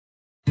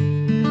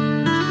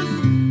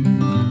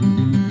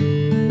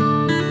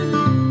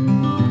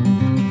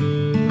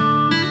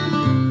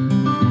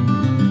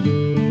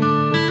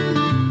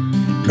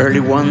Early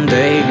one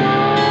day,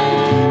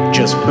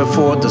 just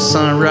before the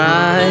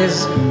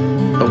sunrise,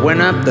 I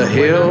went up the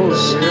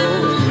hills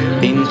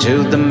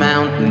into the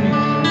mountain,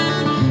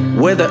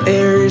 where the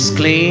air is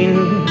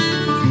clean,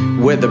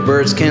 where the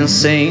birds can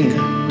sing,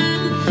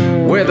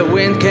 where the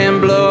wind can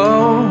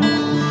blow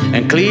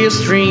and clear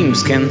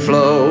streams can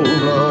flow.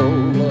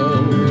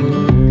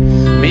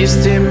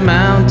 Misty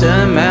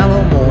Mountain,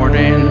 mellow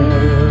morning,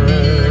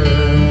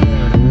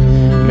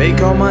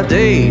 make all my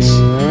days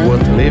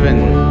worth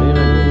living.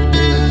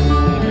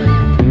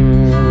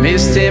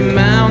 Misty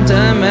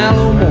Mountain,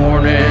 mellow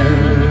morning,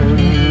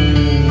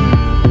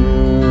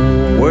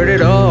 where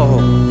it all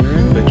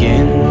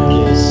begins.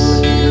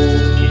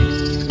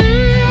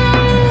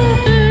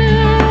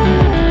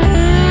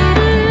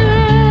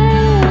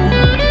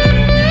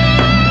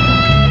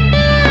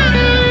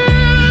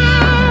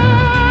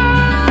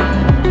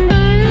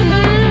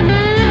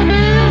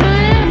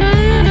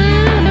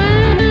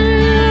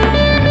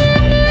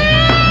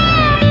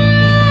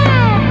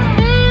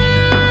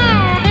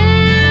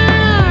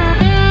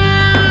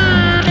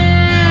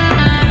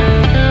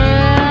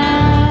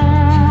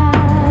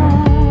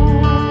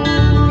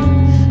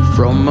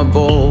 From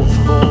above,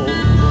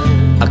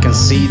 I can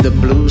see the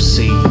blue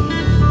sea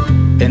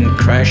and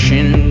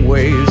crashing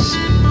waves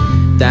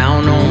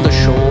down on the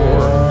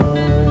shore.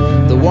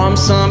 The warm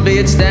sun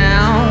beats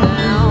down,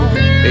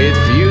 it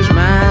fuels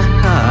my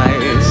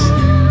eyes.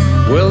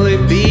 Will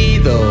it be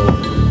though?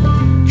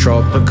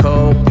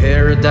 Tropical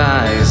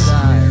paradise.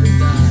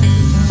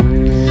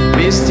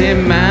 Misty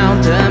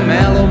Mountain,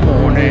 mellow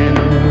morning,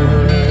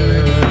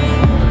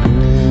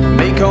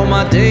 make all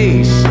my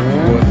days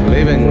worth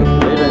living.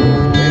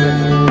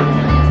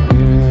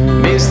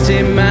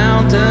 Misty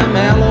Mountain,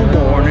 mellow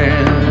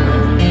morning,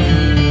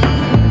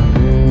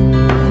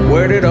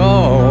 where did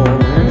all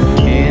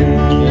begin?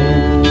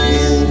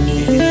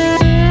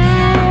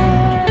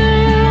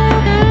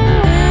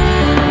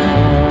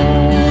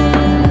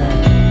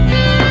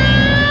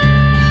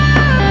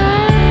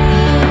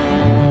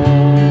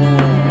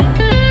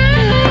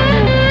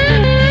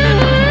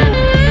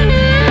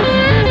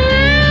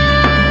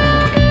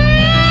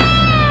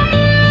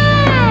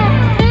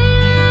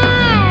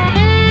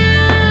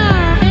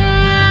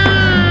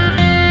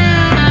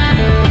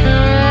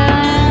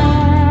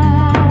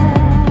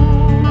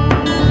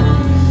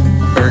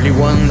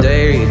 One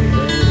day,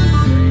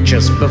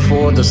 just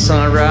before the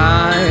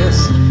sunrise,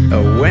 I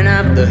went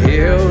up the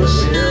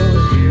hills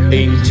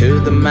into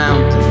the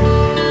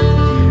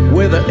mountain,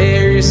 where the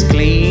air is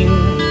clean,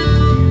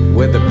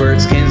 where the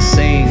birds can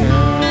sing,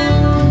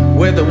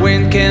 where the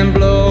wind can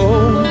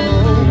blow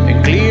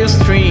and clear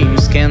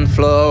streams can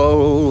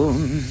flow.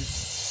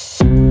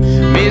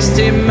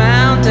 Misty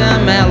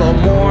Mountain, mellow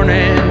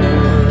morning,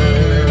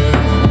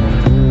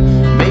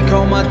 make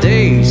all my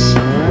days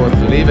worth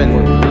living.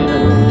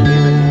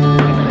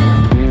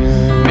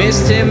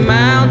 Misty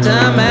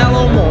Mountain,